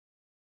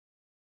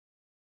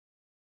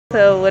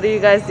So what are you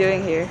guys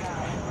doing here?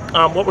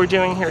 What we're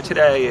doing here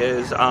today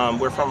is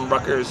we're from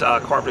Rutgers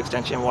Cooperative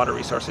Extension Water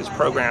Resources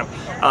Program,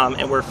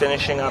 and we're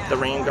finishing up the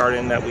rain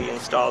garden that we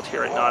installed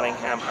here at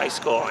Nottingham High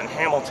School in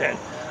Hamilton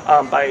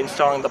by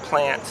installing the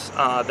plants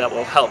that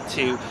will help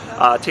to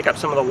take up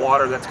some of the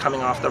water that's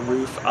coming off the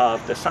roof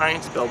of the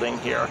science building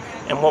here.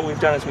 And what we've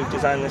done is we've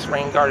designed this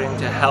rain garden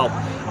to help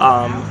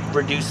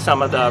reduce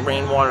some of the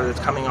rainwater that's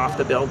coming off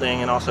the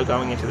building and also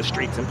going into the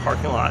streets and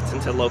parking lots,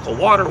 into local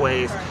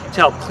waterways, to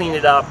help clean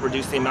it up,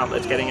 reduce the amount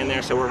that's getting in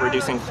there. So we're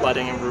reducing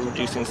flooding and we're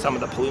reducing some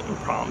of the pollutant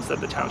problems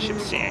that the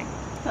township's seeing.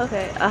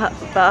 Okay,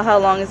 about how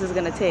long is this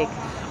going to take?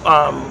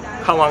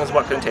 How long is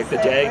what going to take? The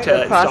day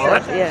to install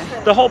it?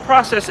 Yeah. The whole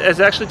process has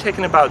actually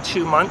taken about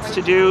 2 months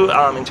to do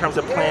in terms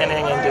of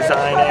planning and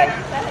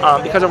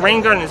designing, because a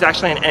rain garden is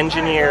actually an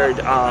engineered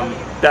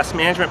best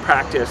management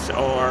practice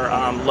or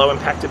low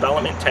impact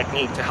development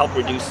technique to help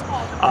reduce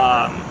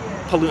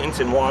pollutants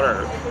in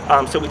water.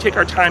 So we take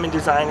our time in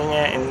designing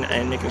it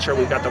and making sure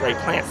we've got the right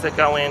plants that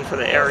go in for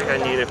the area,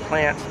 native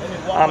plants,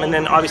 and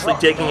then obviously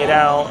digging it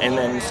out and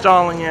then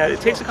installing it.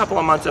 It takes a couple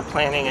of months of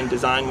planning and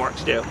design work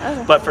to do.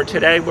 Okay. But for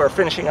today, we're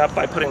finishing up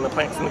by putting the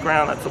plants in the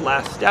ground. That's the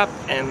last step,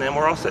 and then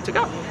we're all set to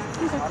go.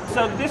 Okay.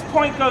 So this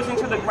point goes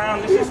into the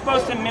ground. This is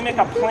supposed to mimic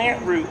a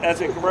plant root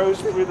as it grows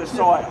through the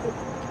soil.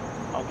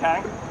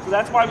 Okay? So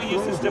that's why we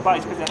use this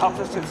device, because it helps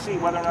us to see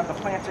whether or not the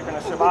plants are going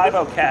to survive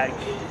okay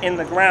in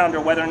the ground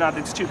or whether or not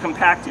it's too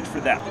compacted for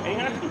them. And you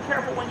have to be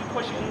careful when you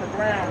push it in the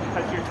ground,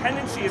 because your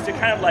tendency is to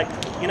kind of like,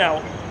 you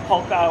know,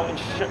 hulk out and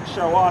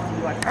show off and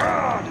be like,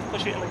 ah, just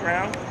push it in the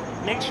ground.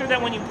 Make sure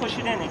that when you push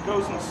it in, it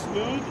goes in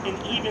smooth and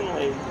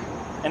evenly,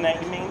 and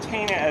that you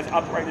maintain it as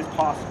upright as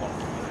possible.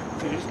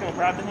 So you're just going to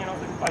grab the handle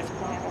of the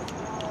bicycle handle,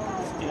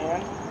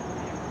 stand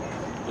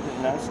with it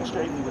nice and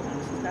straight.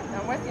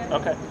 I'm with you.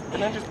 Okay,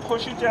 and then just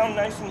push it down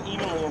nice and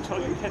evenly until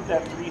you hit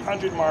that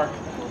 300 mark.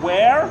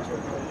 Where?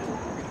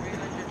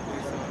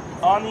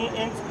 On the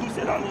who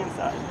said on the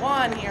inside?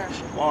 One here.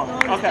 One.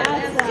 Okay.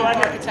 So I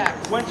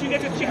get, once you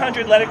get to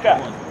 300, let it go.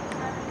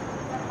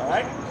 All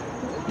right.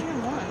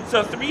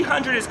 So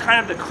 300 is kind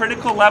of the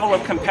critical level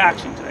of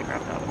compaction. Did I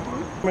grab that one?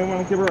 You might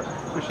want to give her a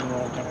cushion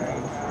roll.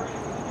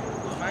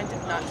 Mine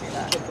did not do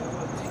that.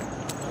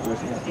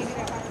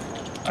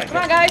 Right, Come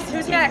on, guys.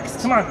 Who's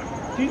next? Come on.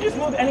 You can just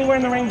move anywhere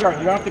in the rain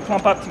garden. You don't have to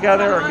clump up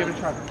together or give it a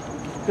try.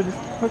 So just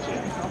push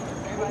it.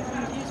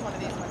 Use one of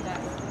these like that.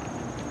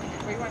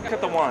 Where you want to Look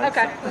at the one.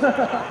 Okay.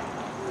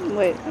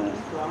 Wait.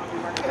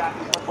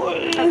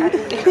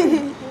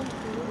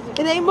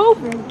 It ain't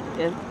moving.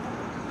 Yeah.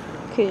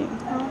 Okay.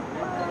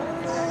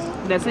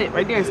 That's it.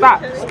 Right there.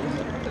 Stop.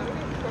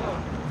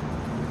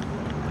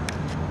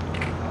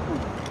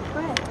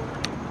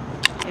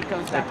 It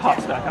goes It back.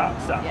 pops back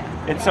up. So. Yeah.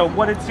 And so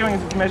what it's doing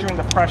is it's measuring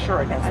the pressure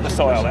against the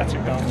soil as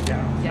you're going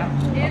down. Yeah.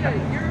 Anna,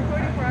 you're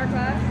recording for our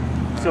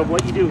class? So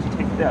what you do is you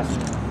take this,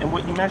 and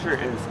what you measure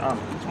is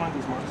each one of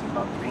these marks is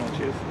about 3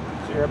 inches.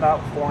 So you're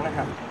about 4.5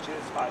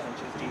 inches, 5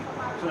 inches deep.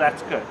 So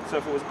that's good. So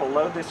if it was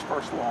below this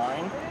first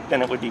line,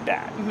 then it would be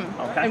bad.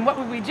 Okay. And what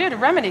would we do to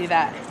remedy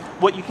that?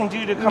 What you can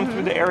do to come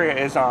through the area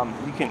is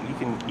you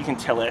can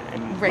till it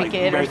and Rake like,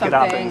 it or rake it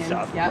up something, and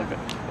stuff. yeah. Like that.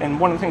 And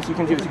one of the things you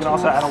can do is you can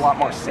also add a lot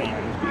more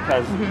sand,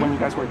 because when you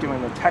guys were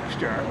doing the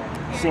texture,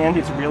 sand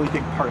is really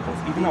big particles,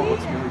 even though it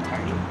looks really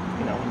tiny.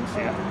 You know, when you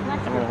see it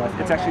in real life,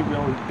 it's actually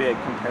really big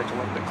compared to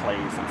like the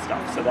clays and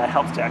stuff. So that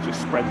helps to actually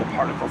spread the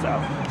particles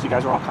out. So you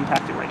guys are all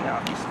compacted right now.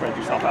 If you spread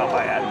yourself out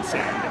by adding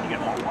sand, then you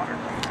get more water.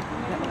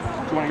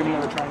 Do you want to give it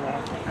another try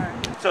now?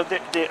 So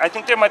I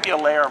think there might be a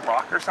layer of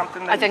rock or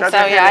something. That I think you guys so,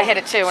 are yeah, I hitting.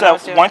 hit it too when so I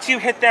was doing once you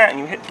hit that and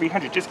you hit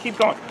 300, just keep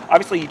going.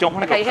 Obviously, you don't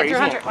want to Okay, go you hit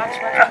crazy. 300.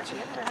 Watch. You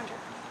hit 300.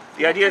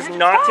 The idea is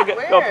not to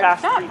go past.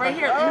 Stop right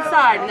here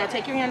inside, and now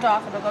take your hand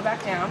off, and it'll go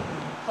back down.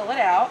 Pull it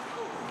out,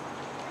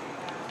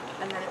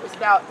 and then it was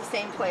about the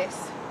same place.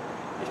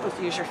 You're supposed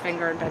to use your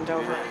finger and bend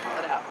over and pull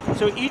it out.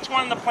 So each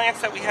one of the plants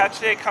that we had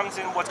today comes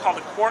in what's called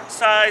a quart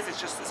size. It's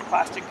just this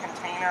plastic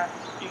container.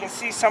 You can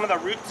see some of the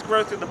roots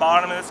grow through the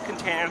bottom of this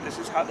container. This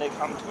is how they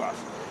come to us.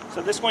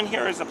 So this one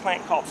here is a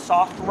plant called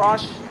Soft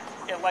Rush.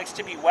 It likes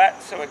to be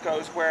wet, so it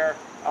goes where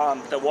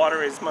the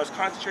water is most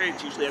concentrated.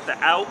 It's usually at the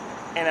out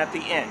and at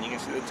the in. You can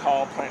see the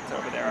tall plants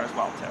over there as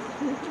well too.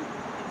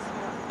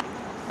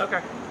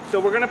 Okay, so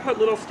we're gonna put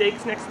little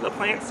stakes next to the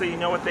plants so you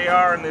know what they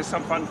are, and there's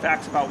some fun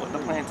facts about what the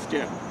plants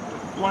do.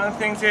 One of the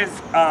things is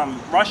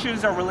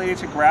rushes are related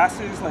to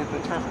grasses, like the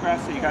turf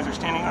grass that you guys are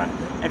standing on,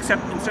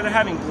 except instead of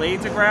having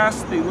blades of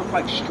grass, they look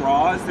like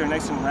straws. They're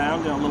nice and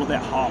round and a little bit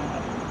hollow.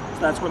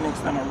 So that's what makes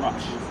them a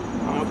rush.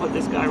 I'm gonna put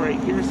this guy right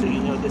here so you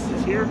know this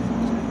is here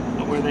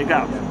and where they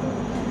go.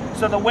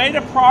 So the way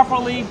to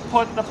properly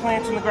put the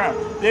plants in the ground,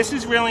 this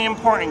is really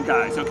important,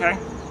 guys, okay?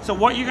 So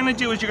what you're gonna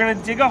do is you're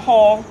gonna dig a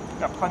hole.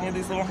 Got plenty of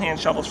these little hand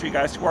shovels for you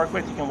guys to work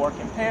with. You can work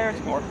in pairs,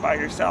 you can work by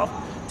yourself.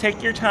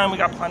 Take your time, we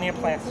got plenty of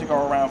plants to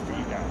go around for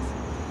you guys.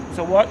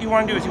 So what you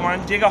wanna do is you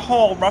wanna dig a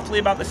hole roughly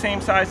about the same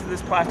size as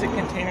this plastic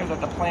container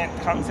that the plant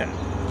comes in.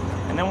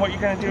 And then what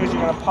you're gonna do is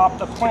you're gonna pop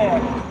the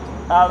plant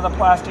out of the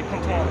plastic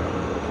container.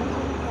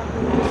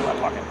 Into my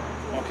pocket.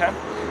 okay?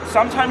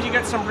 Sometimes you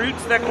get some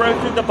roots that grow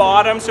through the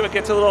bottom, so it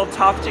gets a little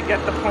tough to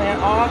get the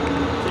plant off.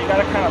 So you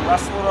gotta kind of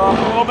wrestle it off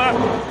a little bit.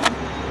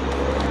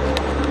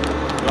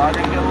 You are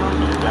gonna get a little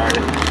bit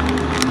dirty.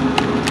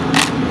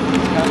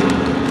 Okay.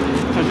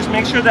 So just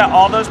make sure that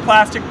all those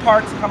plastic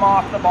parts come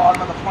off the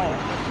bottom of the plant.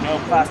 No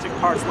plastic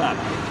parts left.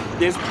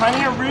 There's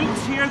plenty of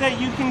roots here that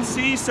you can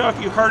see, so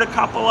if you hurt a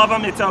couple of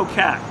them, it's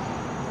okay.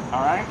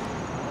 All right?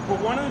 But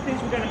one of the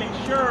things we're gonna make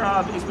sure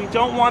of is we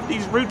don't want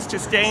these roots to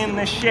stay in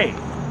this shape.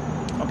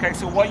 Okay,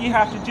 so what you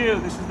have to do,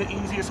 this is the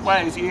easiest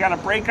way, is you gotta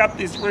break up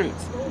these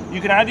roots.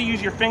 You can either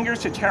use your fingers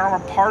to tear them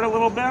apart a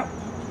little bit.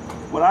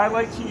 What I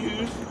like to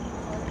use,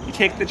 you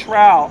take the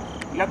trowel,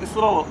 you got this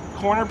little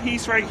corner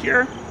piece right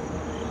here.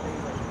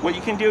 What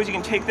you can do is you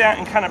can take that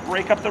and kind of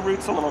break up the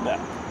roots a little bit.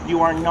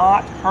 You are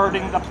not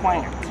hurting the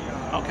plant,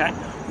 okay?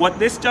 What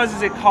this does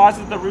is it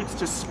causes the roots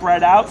to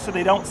spread out so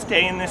they don't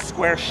stay in this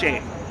square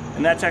shape.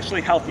 And that's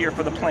actually healthier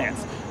for the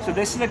plants. So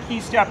this is a key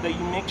step, that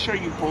you make sure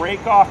you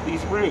break off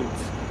these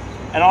roots.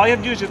 And all you have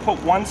to do is just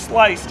put one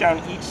slice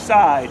down each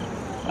side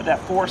of that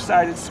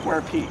four-sided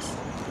square piece.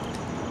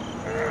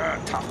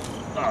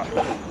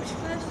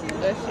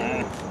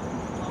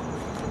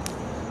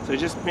 So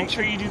just make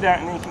sure you do that,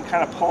 and then you can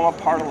kind of pull them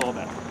apart a little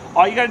bit.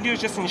 All you gotta do is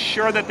just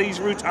ensure that these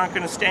roots aren't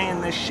gonna stay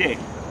in this shape,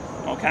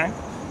 okay?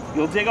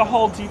 You'll dig a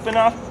hole deep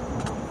enough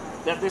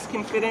that this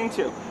can fit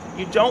into.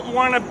 You don't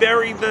wanna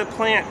bury the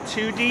plant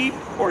too deep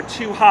or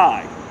too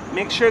high.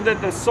 Make sure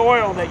that the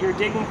soil that you're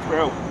digging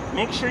through,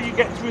 make sure you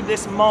get through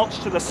this mulch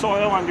to the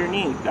soil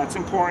underneath. That's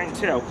important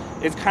too.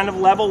 It's kind of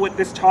level with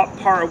this top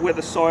part of where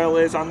the soil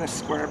is on this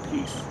square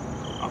piece,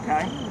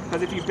 okay?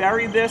 Because if you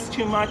bury this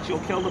too much, you'll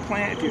kill the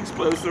plant. If you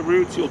expose the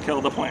roots, you'll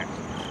kill the plant.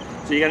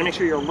 So you gotta make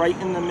sure you're right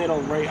in the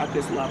middle, right at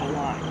this level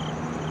line,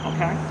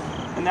 okay?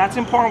 And that's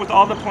important with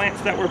all the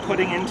plants that we're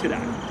putting into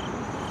that.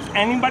 Does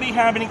anybody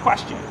have any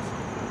questions?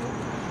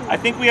 I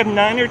think we have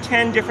 9 or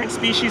 10 different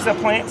species of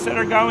plants that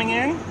are going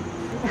in.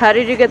 How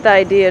did you get the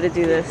idea to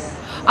do this?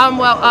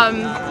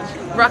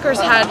 Rutgers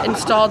had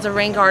installed a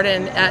rain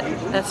garden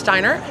at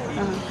Steiner,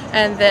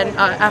 and then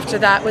after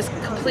that was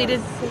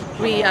completed,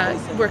 we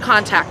were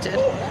contacted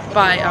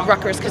by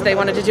Rutgers because they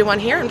wanted to do one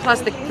here, and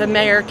plus the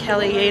mayor,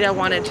 Kelly Yada,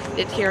 wanted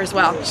it here as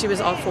well. She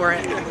was all for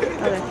it.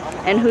 Okay.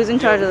 And who's in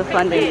charge of the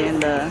funding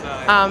and the...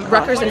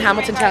 Rutgers and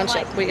Hamilton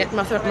Township. We get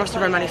most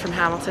of our money from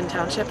Hamilton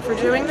Township for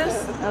doing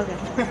this. Okay.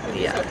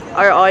 Yeah.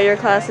 Are all your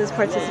classes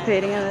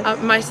participating in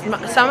this?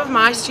 Some of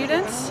my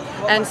students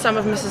and some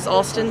of Mrs.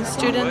 Alston's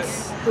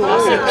students, she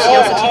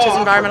also teaches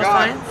environmental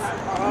science.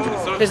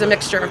 There's a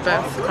mixture of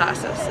both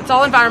classes. It's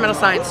all environmental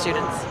science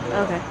students.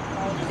 Okay.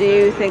 Do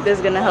you think this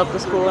is going to help the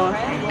school?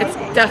 It's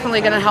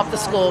definitely going to help the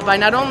school by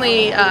not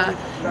only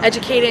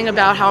educating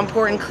about how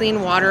important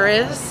clean water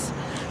is,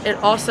 it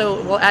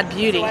also will add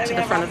beauty to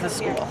the front of the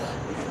school,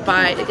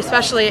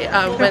 especially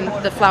when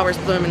the flowers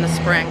bloom in the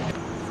spring.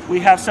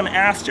 We have some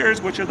asters,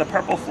 which are the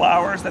purple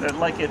flowers that are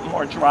like it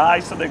more dry,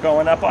 so they're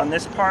going up on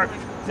this part.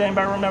 Does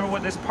anybody remember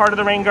what this part of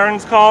the rain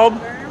garden's called?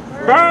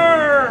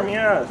 Berm,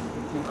 yes.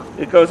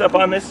 It goes up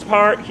on this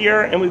part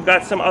here, and we've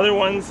got some other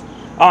ones.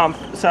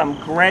 Some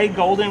gray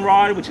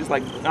goldenrod, which is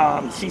like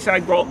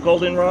seaside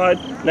goldenrod.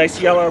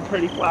 Nice yellow,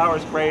 pretty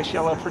flowers, grayish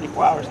yellow, pretty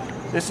flowers.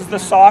 This is the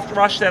soft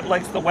rush that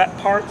likes the wet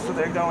parts, so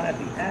they're going at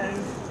the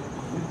ends.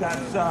 We've got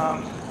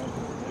some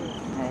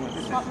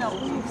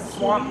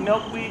swamp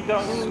milkweed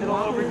going in the middle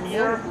over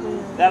here.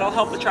 That'll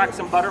help attract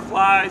some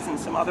butterflies and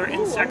some other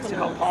insects to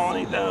help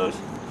pollinate those.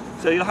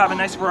 So you'll have a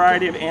nice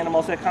variety of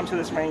animals that come to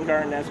this rain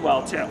garden as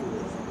well too.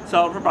 So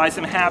it'll provide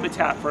some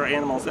habitat for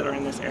animals that are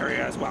in this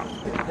area as well.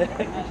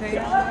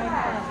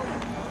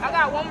 I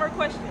got one more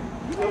question.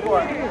 Go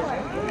for it.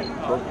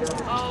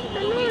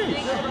 Will we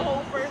dig the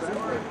hole first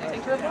or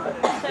take the hole?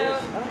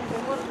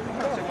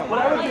 What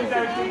I would do is I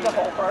would dig the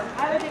hole first. I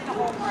would dig the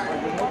hole first.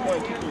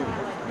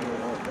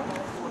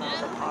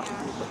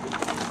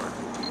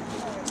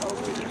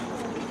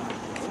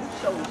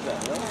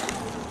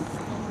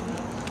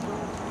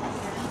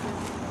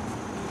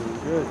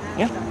 Good.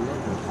 Yeah.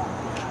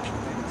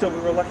 So we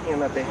were lucky in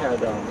that they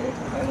had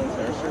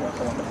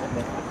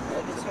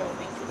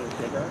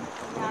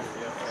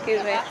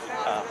Excuse me.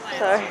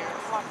 Sorry.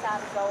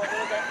 Go a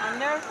little bit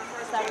under,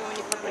 so that when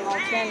you put the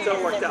mulch in, So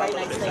it it worked sit out right a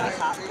little nicely bit on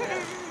top.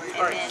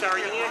 All right,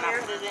 sorry, you in here?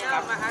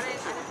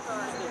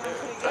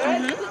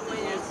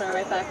 And so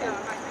right back in.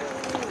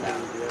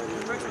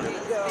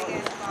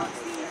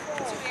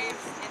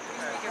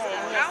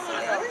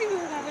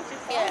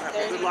 Yeah,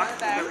 there's Good luck.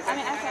 I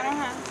mean, actually, I don't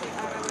have to.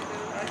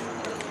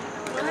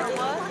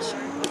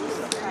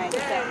 Alright,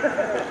 so.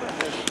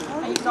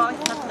 And you can always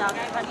test it out.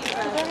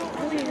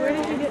 Where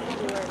did you get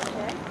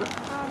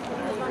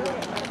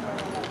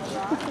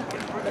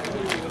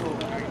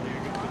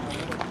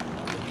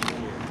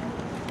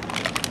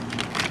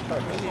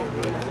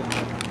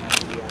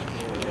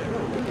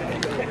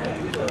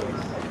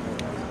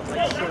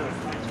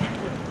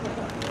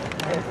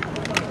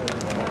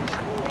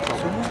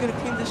So who's gonna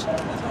clean this?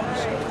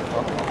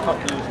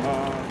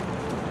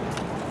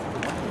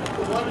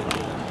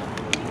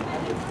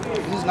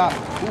 This is not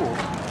cool.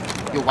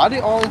 Your wife Why are they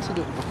all into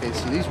the... Okay,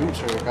 see, these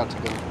roots are got to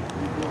go.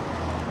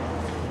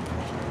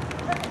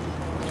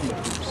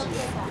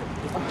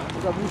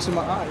 I got roots in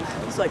my eyes.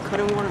 It's like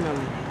cutting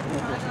watermelon.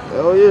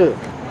 Hell yeah.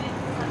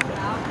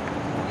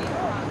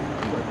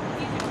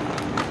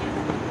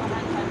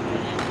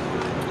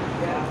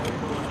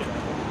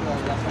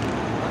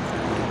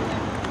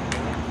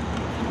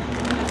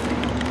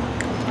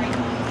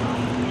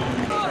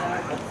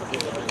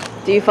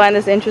 Do you find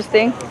this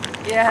interesting?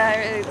 Yeah, I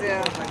really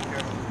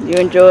do. You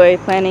enjoy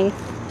planning?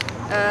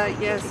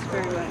 Yes,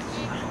 very much.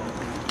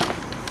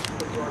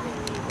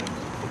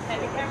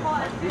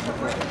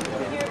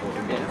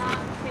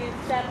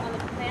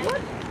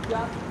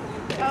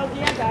 Oh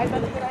yeah, guys,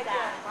 that's a good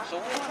idea.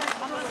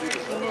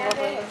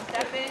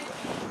 Step in.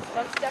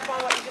 Don't step on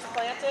what you just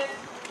planted.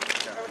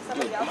 Or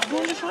somebody else.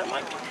 Doing this right,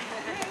 Mike?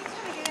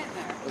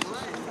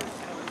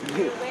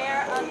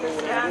 Where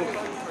understand?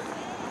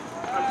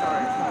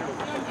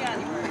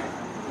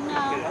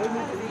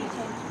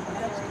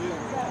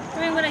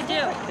 Doing what I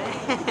do.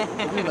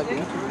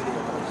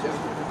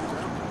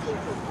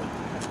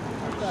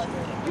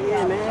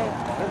 Yeah, man.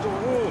 That's what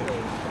we need.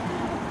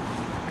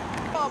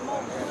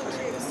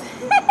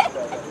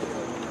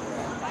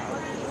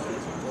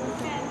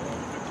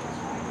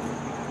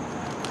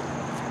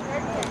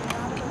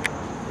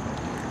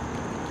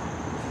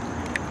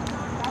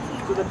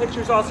 So the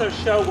pictures also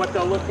show what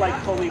they'll look like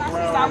fully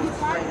grown. I'm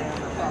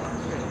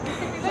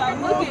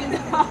looking.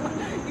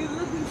 You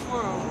looking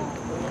for them.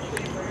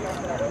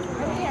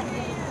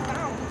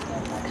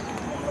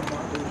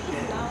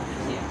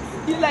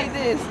 You like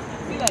this.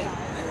 You like,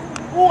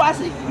 oh, I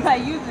see.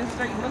 Like, you just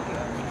straight looking.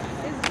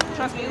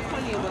 Trust me, it's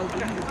plenty of those.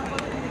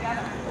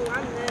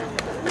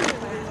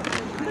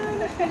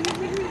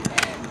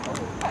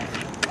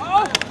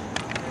 Oh!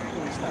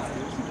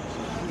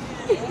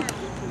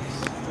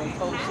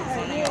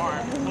 On your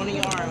arm, on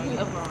your arm, on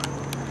your upper arm.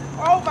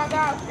 Oh my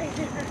God!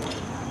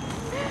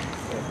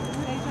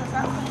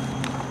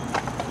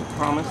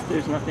 Promise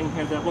there's nothing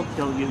here that will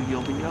kill you.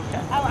 You'll be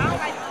okay. Oh, I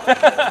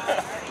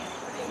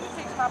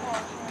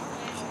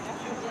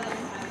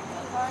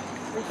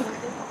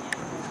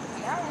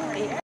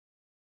like.